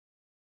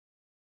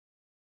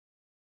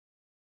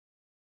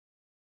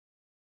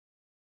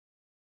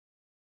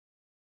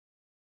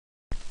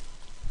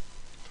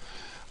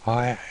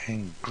Hi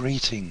and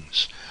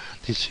greetings.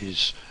 This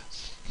is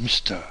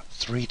Mr.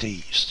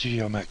 3D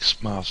Studio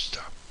Max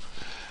Master.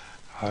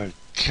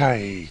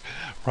 Okay,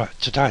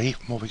 right, today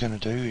what we're going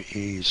to do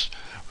is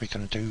we're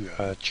going to do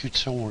a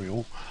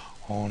tutorial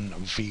on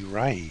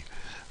VRay.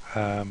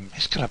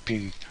 It's going to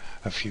be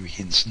a few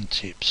hints and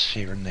tips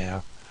here and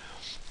there.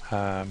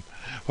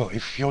 Well,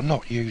 if you're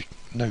not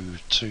new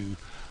to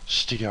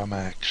Studio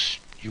Max,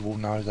 you will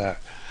know that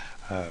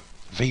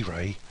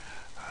VRay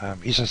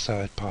is a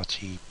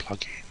third-party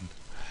plugin.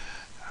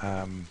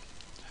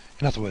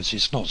 In other words,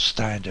 it's not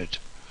standard,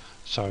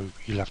 so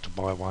you'll have to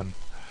buy one.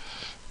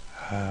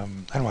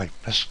 Anyway,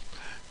 let's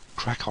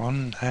crack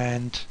on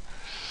and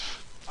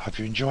hope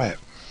you enjoy it.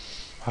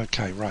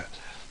 Okay, right.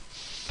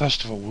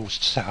 First of all, we'll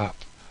set up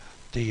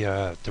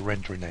the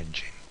rendering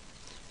engine.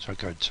 So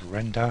go to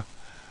Render,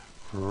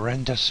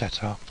 Render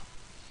Setup.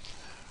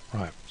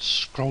 Right,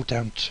 scroll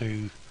down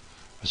to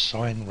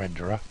Assign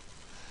Renderer.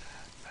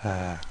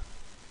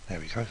 There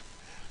we go.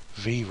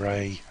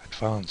 VRay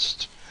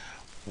Advanced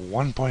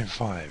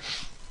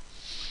 1.5.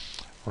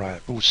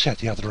 Right, we'll set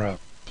the other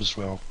up as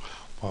well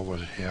while we're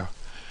here.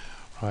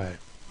 Right,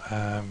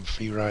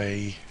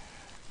 VRay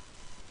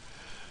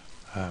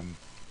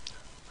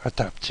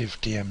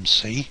Adaptive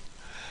DMC.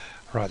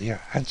 Right, the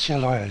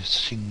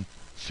anti-aliasing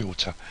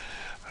filter.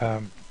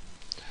 When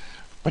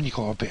you've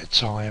got a bit of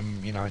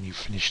time, you know, and you've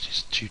finished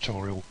this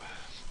tutorial,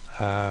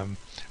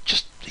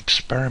 just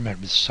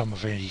experiment with some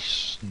of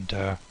these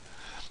and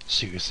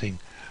see what you think.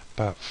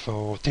 But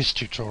for this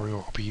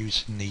tutorial, I'll be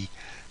using the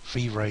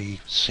VRay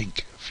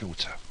sync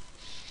filter.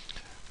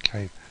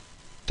 Okay,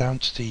 down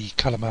to the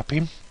color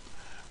mapping,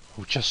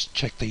 we'll just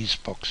check these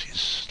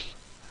boxes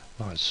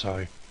like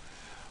so.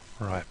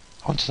 Right,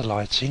 onto the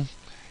lighting,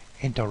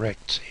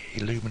 indirect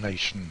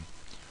illumination.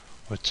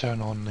 We'll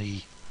turn it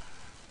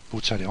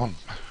on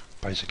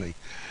basically.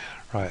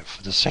 Right,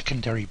 for the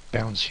secondary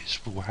bounces,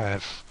 we'll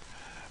have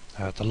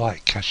the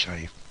light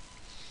cache.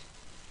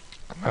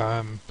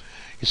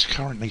 It's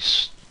currently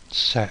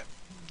set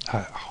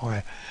at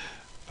high.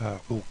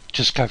 We'll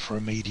just go for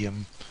a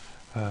medium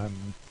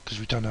because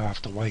we don't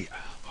have to wait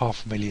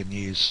 500,000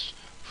 years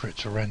for it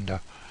to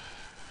render,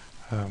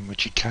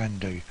 which you can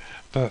do.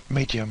 But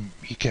medium,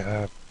 you get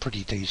a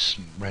pretty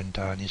decent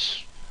render and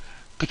it's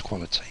good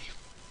quality.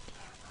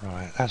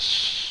 Right, that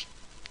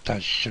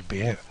should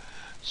be it.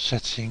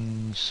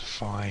 Settings,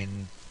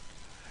 fine.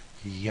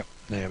 Yep,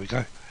 there we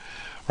go.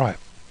 Right,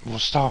 we'll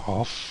start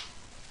off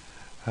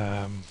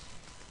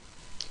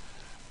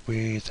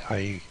with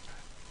a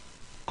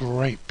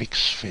great big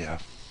sphere,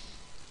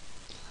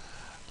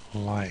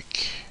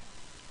 like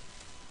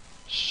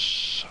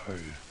so. There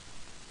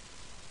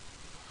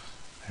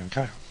we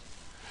go.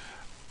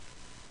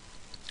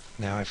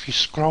 Now if you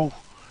scroll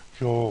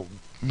your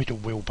middle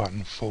wheel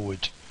button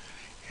forward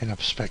in a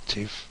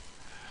perspective,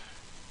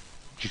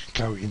 you can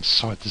go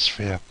inside the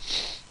sphere.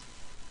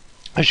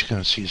 As you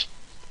can see, it's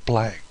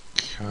black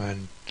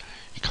and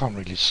you can't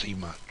really see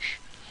much,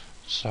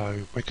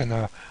 so we're going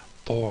to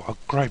bore a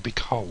great big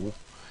hole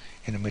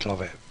in the middle of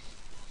it.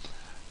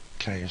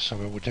 Okay, so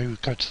what we'll do,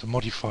 go to the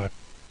modify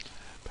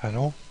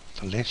panel,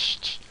 the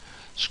list,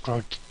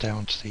 scroll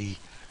down to the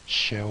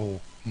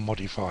shell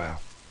modifier.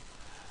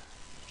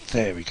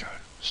 There we go.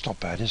 It's not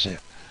bad, is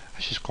it?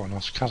 It's just quite a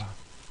nice colour.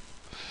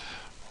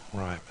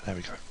 Right, there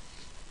we go.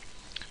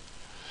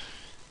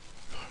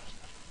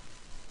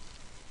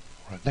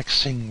 Right,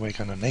 next thing we're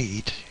going to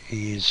need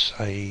is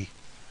a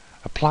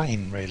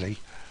plane, really,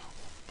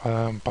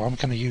 but I'm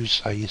going to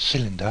use a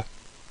cylinder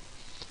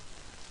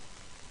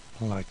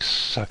like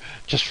so,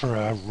 just for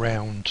a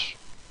round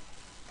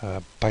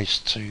base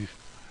to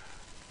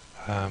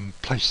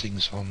place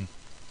things on,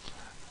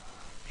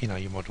 you know,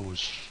 your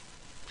models,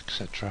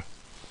 etc.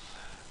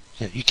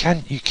 Yeah, you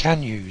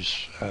can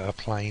use a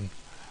plane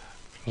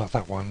like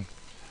that one,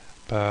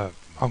 but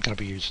I'm going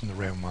to be using the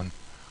round one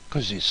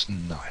because it's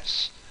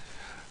nice,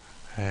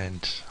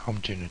 and I'm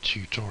doing a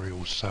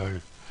tutorial,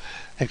 so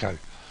there you go.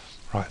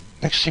 Right,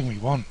 next thing we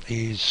want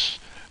is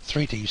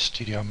 3D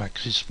Studio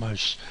Max's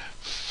most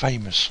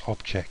famous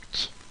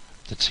object,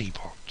 the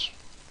teapot.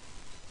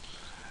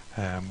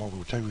 And what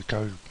we'll do, we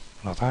go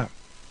like that.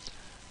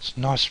 It's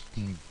nice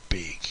and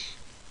big.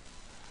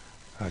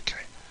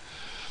 Okay.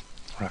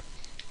 Right.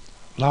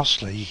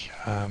 Lastly,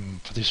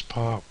 for this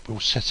part, we'll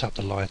set up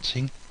the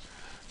lighting.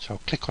 So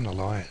I'll click on the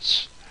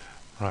lights.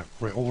 Right,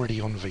 we're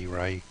already on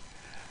VRay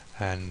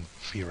and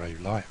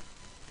VRay light.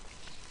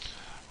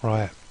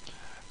 Right.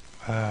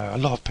 A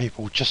lot of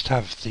people just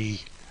have the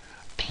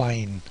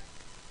plain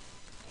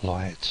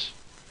light.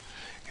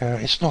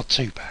 It's not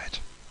too bad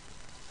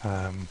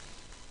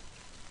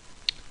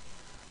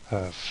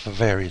for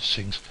various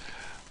things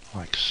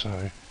like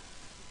so,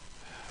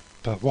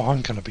 but what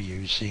I'm going to be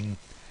using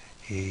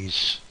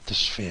is the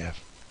sphere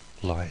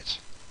light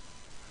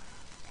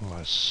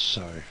like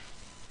so.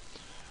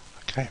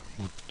 Okay,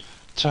 we'll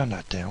turn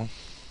that down,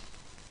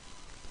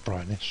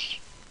 brightness,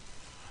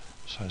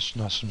 so it's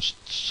nice and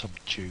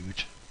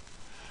subdued.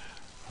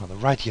 The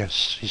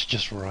radius is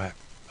just right.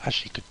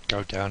 Actually could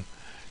go down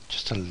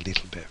just a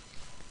little bit.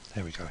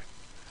 There we go.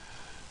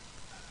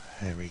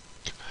 There we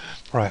go.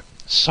 Right,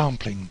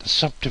 sampling the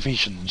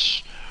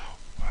subdivisions.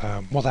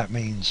 What that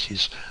means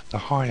is the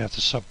higher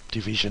the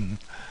subdivision,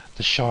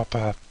 the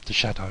sharper the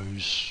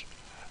shadows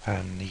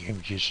and the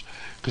images,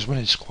 because when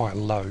it's quite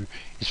low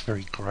it's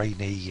very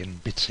grainy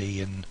and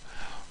bitty and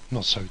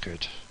not so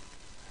good.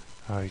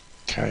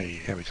 Okay,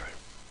 here we go.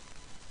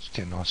 Let's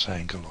get a nice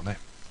angle on it.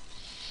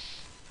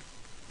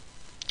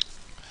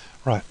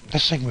 Right,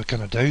 next thing we're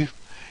going to do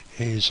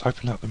is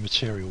open up the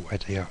material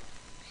editor.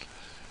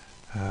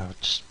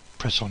 Just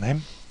press on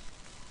M,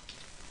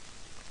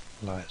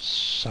 like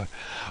so.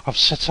 I've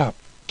set up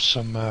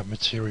some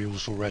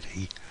materials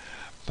already,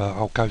 but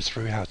I'll go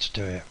through how to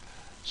do it.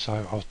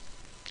 So I'll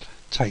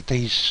take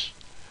these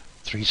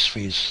 3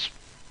 spheres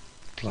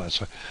like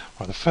so.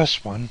 Right, the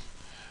first one,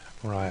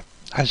 right,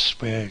 as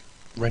we're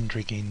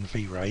rendering in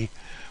VRay,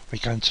 we're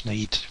going to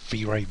need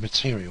VRay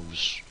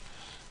materials.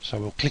 So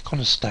we'll click on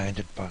the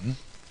standard button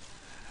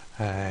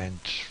and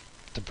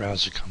the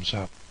browser comes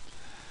up.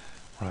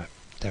 Right,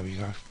 there we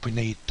go. We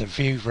need the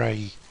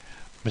VRay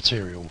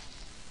material,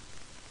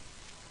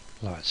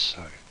 like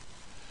so.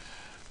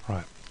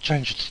 Right,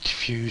 change the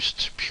diffuse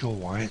to pure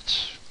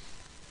white.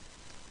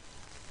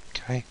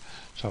 Okay,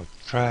 so I'll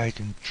drag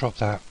and drop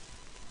that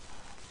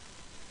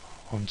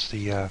onto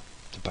the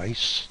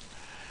base.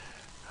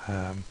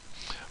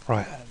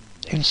 Right,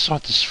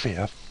 inside the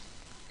sphere,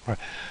 right,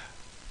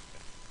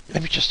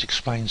 let me just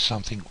explain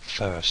something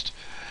first.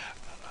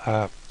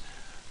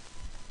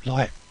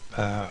 Like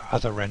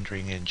other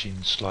rendering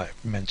engines like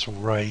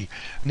VRay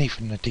and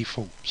even the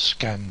default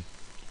scan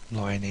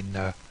line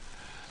in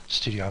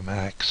Studio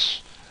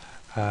Max,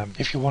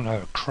 if you want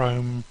a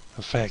chrome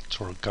effect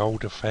or a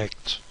gold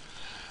effect,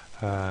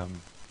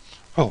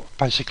 well,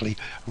 basically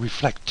a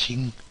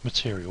reflecting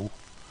material,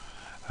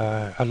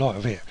 a lot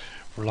of it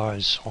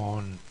relies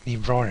on the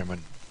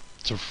environment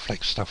to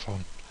reflect stuff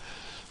on.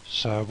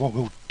 So what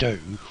we'll do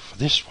for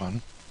this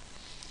one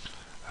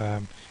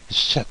is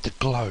set the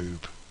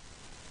globe.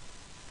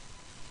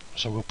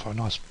 So we'll put a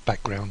nice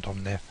background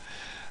on there.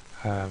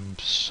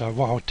 So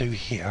what I'll do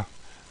here,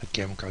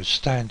 again we'll go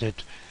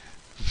standard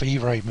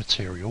VRay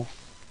material.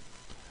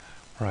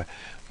 Right,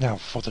 now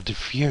for the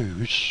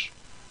diffuse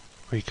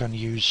we're going to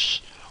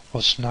use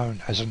what's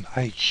known as an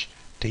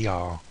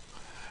HDR,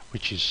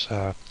 which is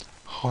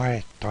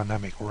high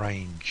dynamic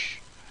range.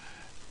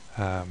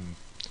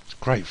 It's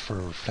great for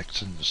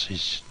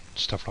reflectances and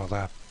stuff like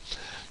that.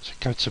 So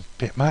go to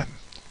bitmap.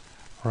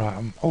 Right,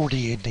 I'm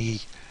already in the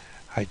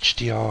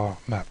HDR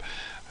map.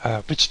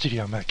 With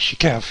Studio Max you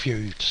get a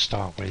few to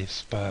start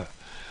with, but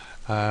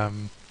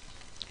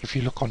if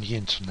you look on the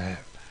internet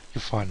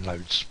you'll find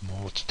loads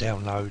more to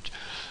download.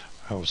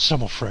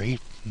 Some are free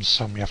and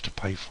some you have to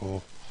pay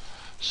for,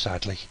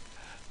 sadly.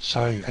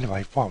 So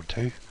anyway, what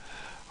I'll do,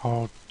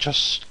 I'll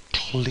just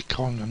click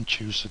on and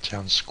choose the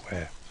town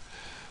square.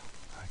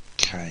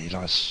 Okay,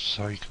 like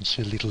so. You can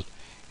see a little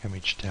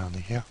image down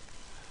here.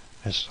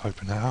 Let's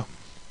open that up.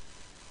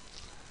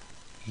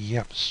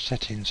 Yep,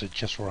 settings are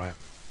just right.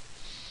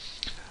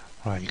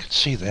 Right, you can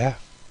see there.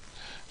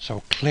 So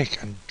I'll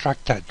click and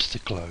drag that to the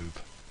globe,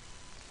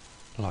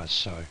 like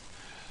so.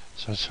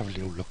 So let's have a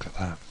little look at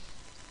that.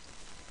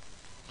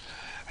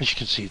 As you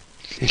can see,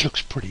 it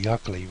looks pretty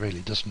ugly,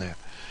 really, doesn't it?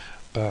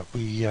 But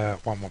we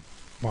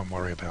won't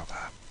worry about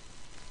that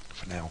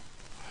for now.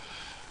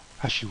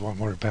 Actually, won't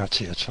worry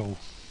about it at all.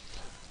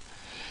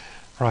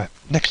 Right,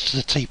 next to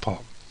the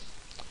teapot.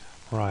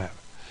 Right,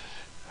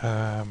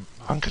 I'm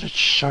going to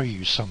show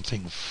you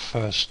something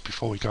first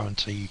before we go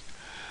into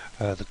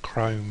the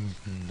chrome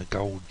and the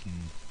gold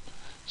and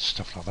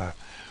stuff like that.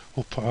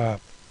 We'll put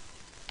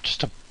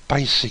just a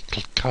basic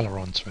colour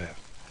onto it,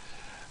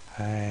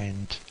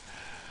 and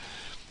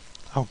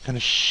I'm going to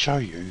show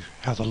you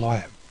how the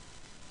light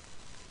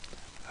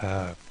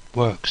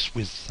works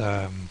with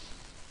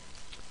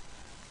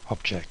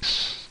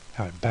objects,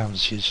 how it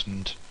bounces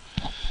and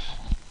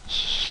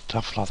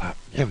stuff like that.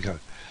 Here we go.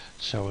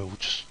 So we'll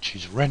just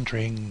choose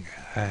rendering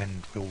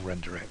and we'll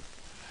render it.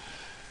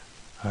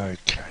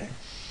 Okay.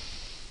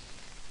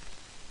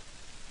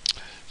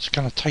 It's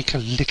going to take a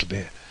little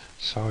bit,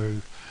 so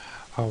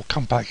I'll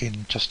come back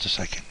in just a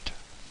second.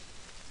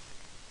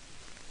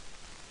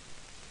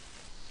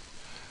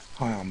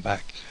 Hi, I'm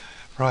back.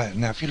 Right,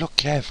 now if you look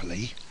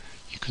carefully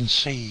you can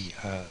see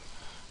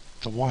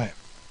the white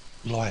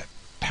light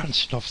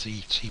bouncing off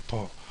the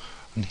teapot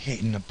and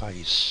hitting the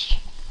base.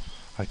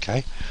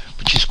 Okay,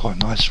 which is quite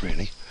nice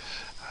really,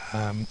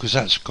 because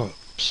that's got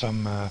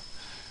some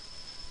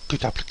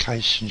good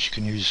applications you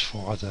can use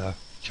for other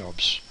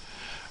jobs.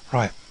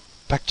 Right,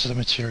 back to the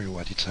material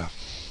editor.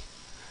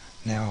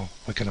 Now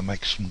we're going to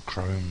make some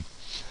chrome.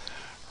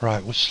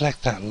 Right, we'll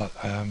select that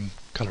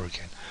colour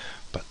again,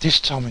 but this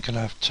time we're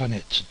going to turn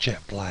it to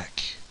jet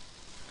black.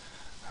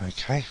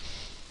 Okay.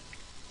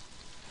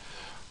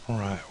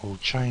 Right, we'll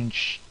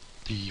change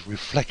the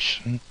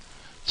reflection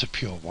to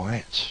pure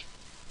white,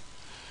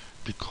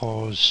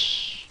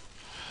 because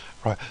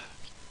right,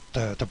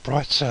 the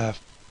brighter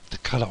the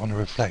colour on the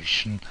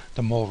reflection,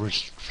 the more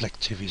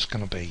reflective it's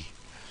going to be.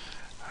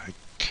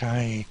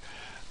 Okay,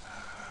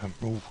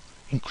 we'll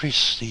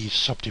increase the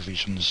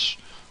subdivisions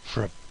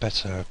for a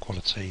better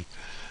quality.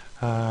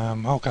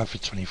 I'll go for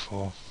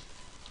 24.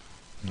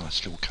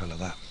 Nice little colour,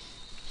 that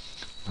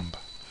number.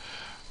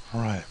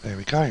 Right, there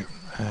we go,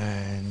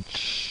 and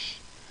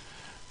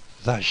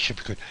that should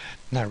be good.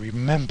 Now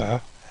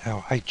remember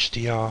our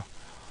HDR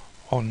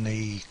on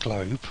the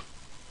globe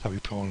that we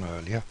put on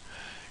earlier.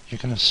 You're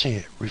going to see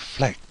it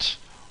reflect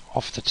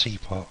off the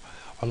teapot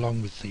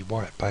along with the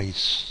white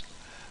base.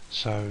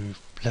 So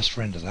let's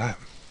render that.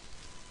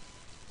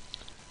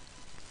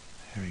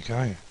 There we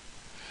go.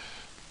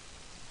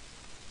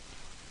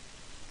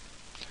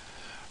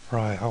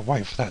 Right, I'll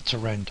wait for that to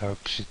render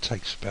because it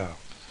takes about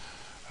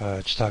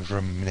just over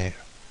a minute.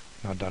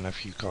 I don't know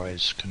if you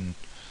guys can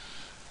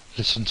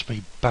listen to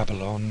me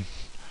babble on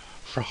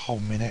for a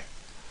whole minute,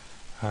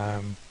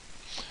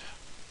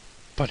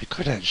 but it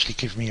could actually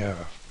give me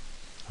an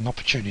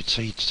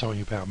opportunity to tell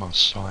you about my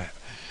site.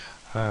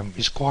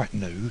 It's quite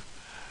new.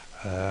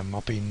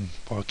 I've been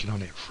working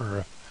on it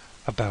for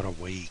about a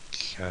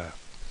week,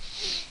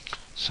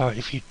 so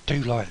if you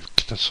do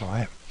like the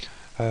site,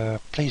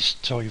 please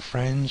tell your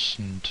friends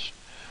and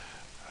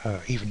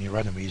even your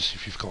enemies,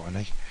 if you've got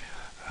any,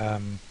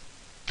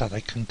 that they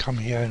can come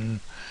here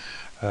and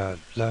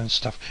learn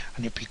stuff.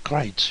 And it'd be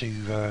great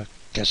to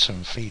get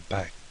some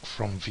feedback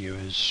from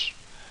viewers,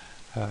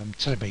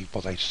 telling me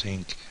what they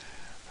think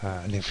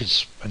and if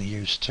it's any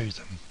use to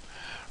them.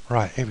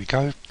 Right, here we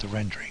go, the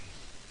rendering.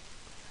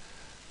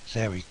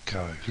 There we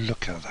go,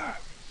 look at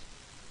that.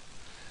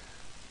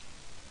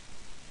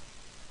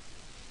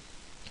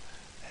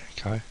 There we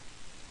go.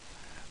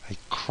 A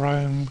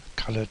chrome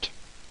coloured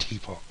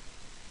teapot.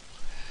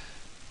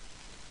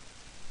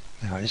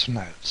 Now isn't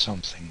that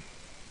something?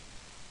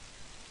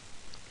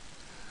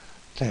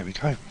 There we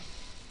go.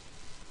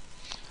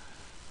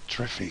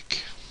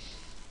 Terrific.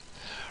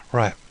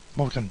 Right,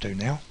 what we're going to do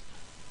now,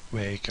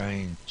 we're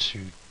going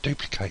to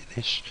duplicate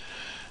this.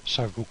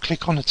 So we'll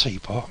click on the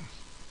teapot,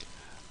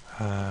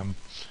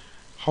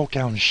 hold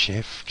down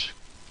shift,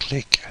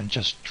 click and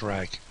just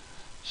drag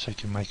so you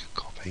can make a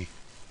copy.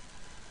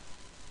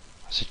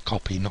 I said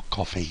copy, not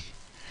coffee.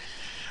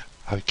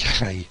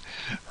 Okay,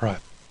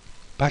 right,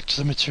 back to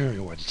the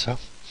material editor,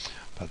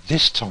 but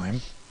this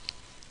time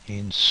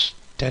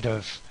instead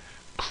of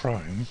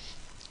chrome,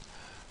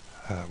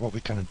 what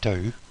we're going to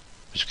do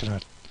is going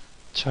to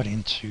turn it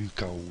into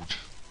gold.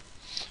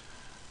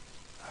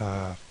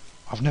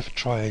 I've never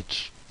tried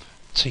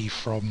tea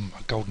from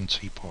a golden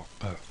teapot,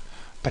 but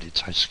I bet it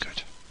tastes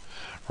good.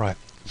 Right,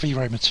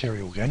 VRay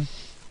material again.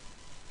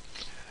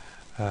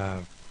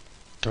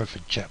 Go for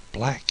jet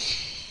black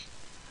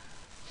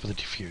for the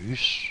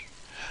diffuse,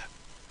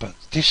 but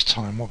this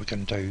time what we're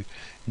going to do,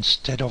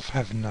 instead of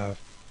having a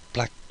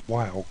black,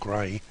 white or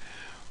grey,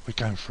 we're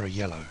going for a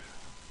yellow,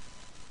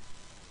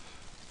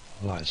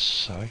 like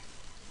so.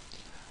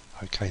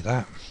 Okay,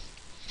 that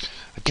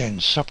again,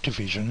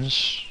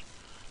 subdivisions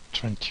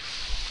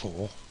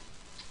 24.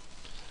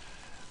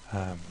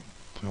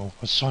 We'll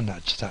assign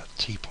that to that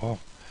teapot.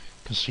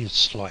 You can see a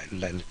slight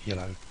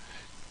yellow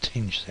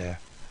tinge there,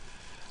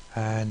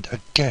 and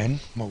again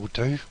what we'll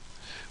do,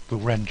 we'll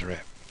render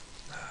it,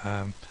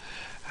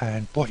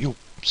 and what you'll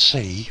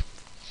see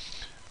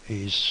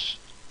is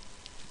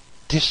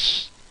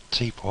this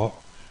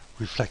teapot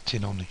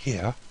reflecting on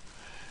here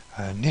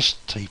and this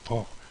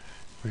teapot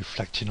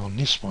reflecting on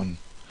this one,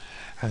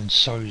 and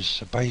so's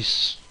the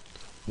base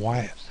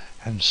white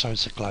and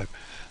so's the globe.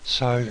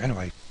 So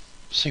anyway,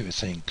 see what you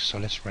think. So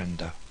let's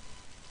render.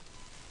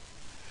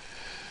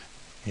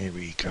 Here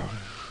we go.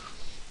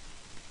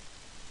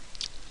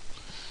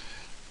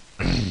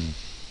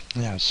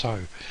 Yeah,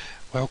 so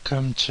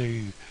welcome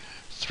to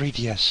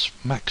 3ds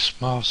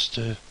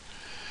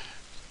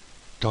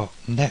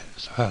maxmaster.net,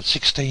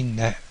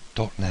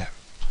 16net.net.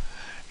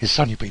 It's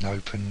only been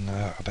open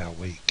about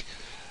a week,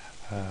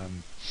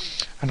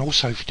 and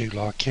also if you do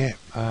like it,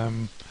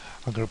 I'm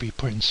going to be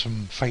putting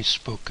some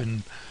Facebook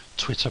and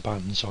Twitter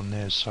buttons on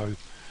there, so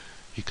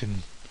you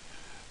can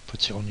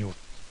put it on your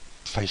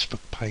Facebook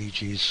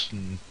pages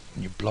and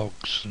your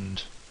blogs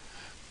and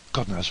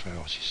God knows where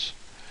else.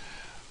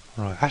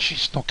 Right, actually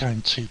it's not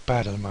going too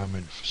bad at the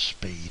moment for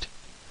speed,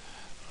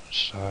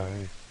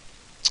 so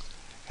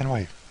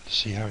anyway, let's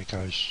see how it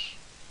goes.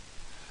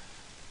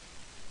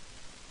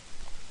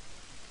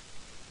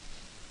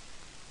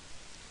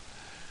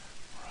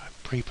 Right,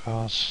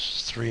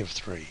 pre-pass 3 of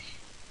 3.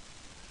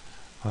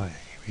 Right,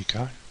 here we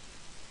go.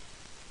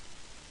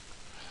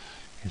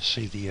 You can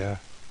see the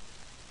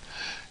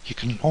you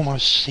can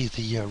almost see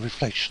the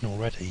reflection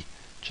already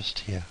just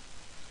here.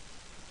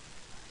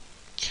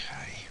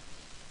 Okay.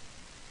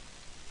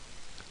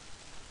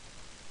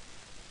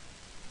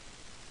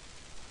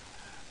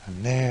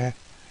 And there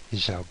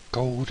is our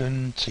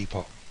golden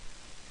teapot.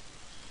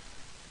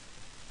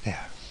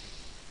 Yeah.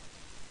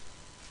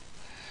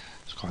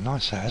 It's quite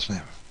nice that, isn't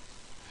it?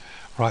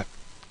 Right,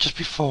 just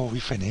before we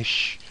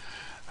finish,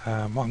 what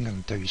I'm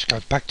going to do is go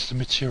back to the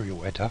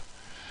material header,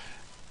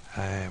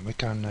 and we're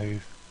going to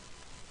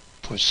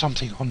put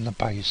something on the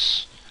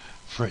base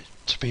for it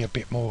to be a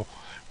bit more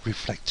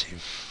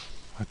reflective.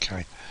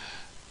 Okay,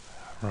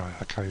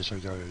 right, okay, so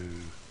go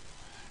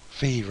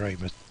VRay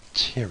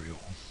material,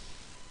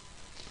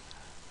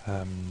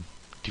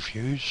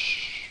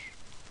 diffuse,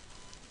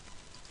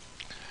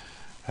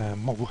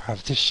 and what we'll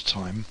have this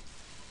time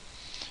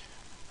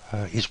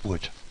is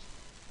wood.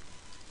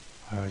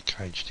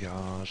 Okay,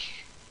 HDRs,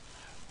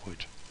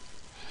 wood.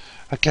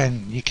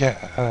 Again, you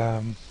get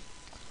a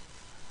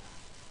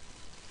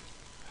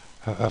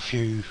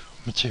few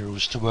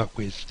materials to work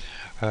with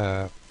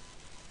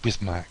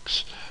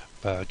Max,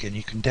 but again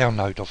you can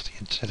download off the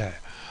internet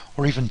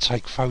or even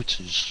take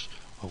photos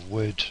of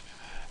wood,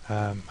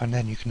 and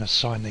then you can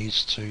assign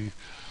these to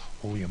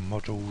all your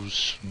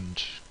models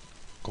and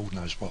God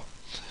knows what.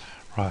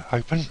 Right,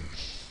 open.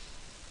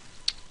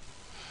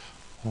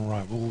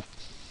 Alright, we'll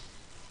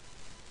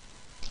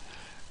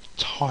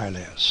tile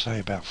it, say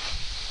about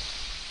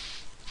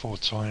 4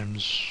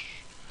 times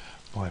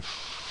by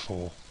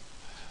 4.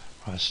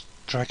 Right, let's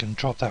drag and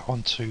drop that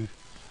onto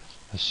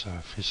the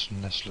surface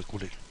and let's look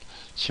what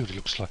see what it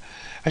looks like.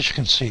 As you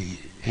can see,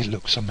 it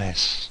looks a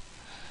mess.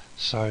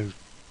 So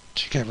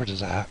to get rid of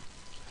that,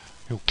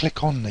 you'll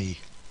click on the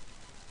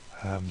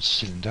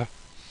cylinder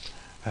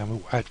and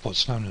we'll add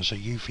what's known as a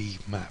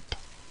UV map.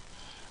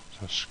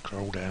 So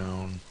scroll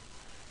down,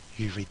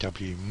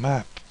 UVW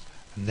map,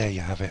 and there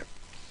you have it.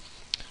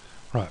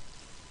 Right,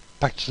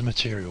 back to the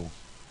material.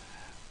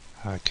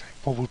 Okay,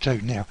 what we'll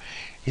do now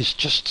is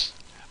just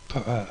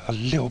put a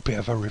little bit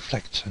of a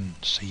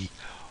reflectancy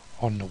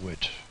on the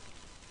wood,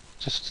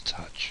 just a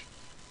touch.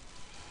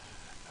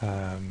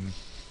 I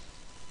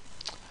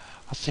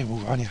think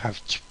we'll only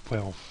have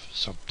 12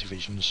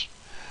 subdivisions,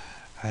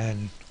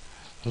 and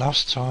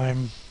last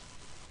time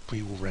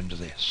we will render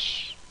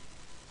this.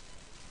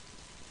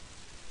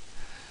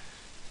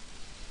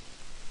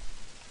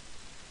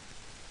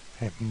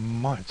 It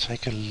might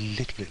take a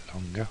little bit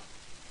longer,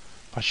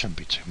 but it shouldn't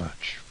be too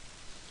much.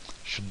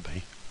 Shouldn't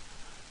be.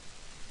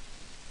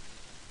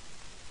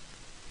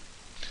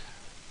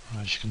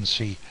 As you can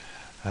see,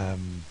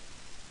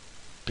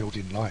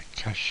 building light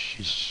cache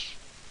is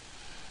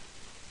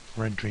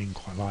rendering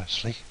quite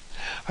nicely.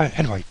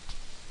 Anyway,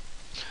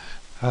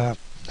 as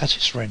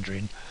it's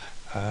rendering,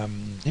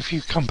 if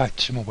you come back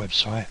to my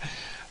website,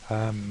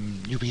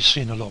 you'll be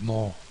seeing a lot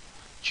more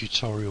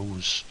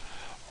tutorials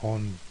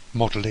on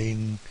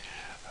modelling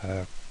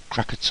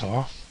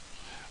Krakatoa,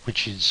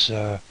 which is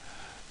an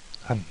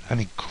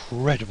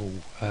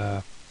incredible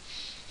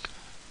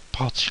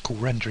particle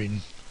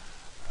rendering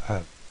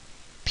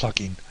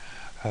plugin.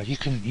 You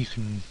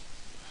can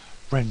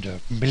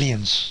render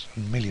millions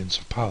and millions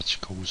of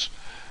particles,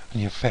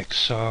 and the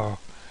effects are,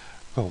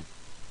 well,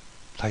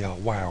 they are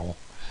wow.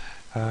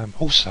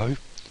 Also,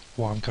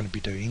 what I'm going to be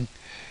doing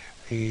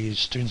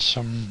is doing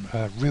some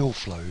real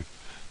flow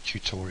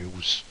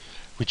tutorials,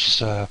 which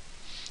is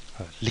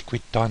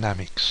liquid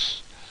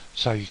dynamics,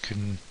 so you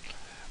can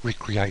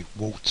recreate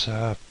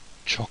water,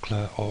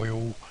 chocolate,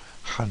 oil,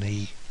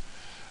 honey.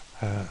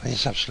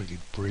 It's absolutely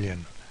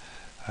brilliant.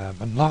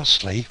 And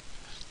lastly,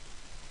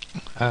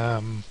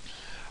 I'll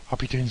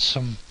be doing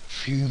some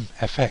Fume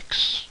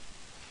FX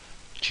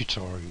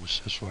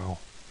tutorials as well,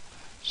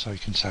 so you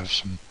can have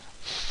some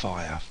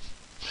fire.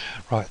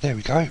 Right, there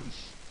we go. You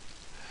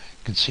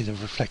can see the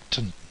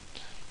reflection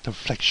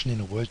in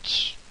the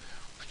woods,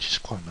 which is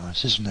quite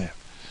nice, isn't it?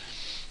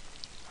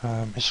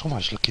 It's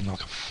almost looking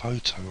like a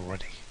photo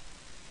already.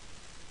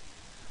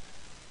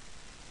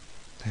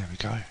 There we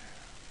go.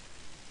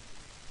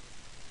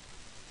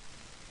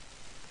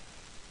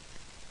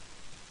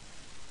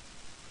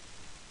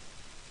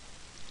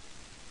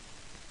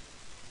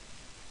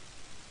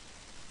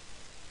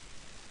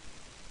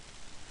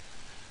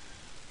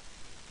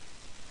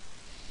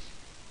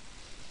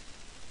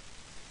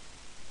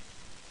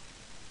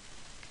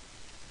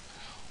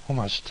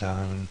 Almost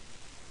done.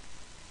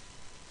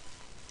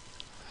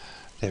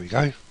 There we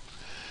go.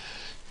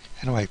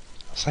 Anyway,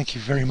 thank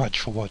you very much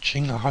for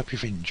watching. I hope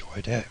you've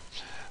enjoyed it.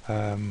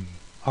 I'm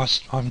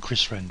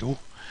Chris Rendell.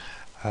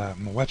 My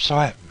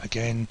website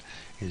again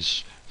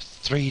is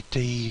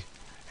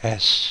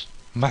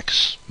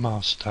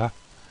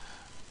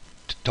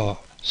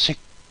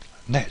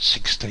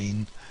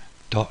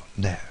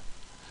 3dsmaxmaster.net16.net.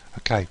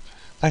 Okay,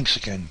 thanks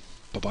again.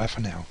 Bye bye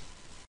for now.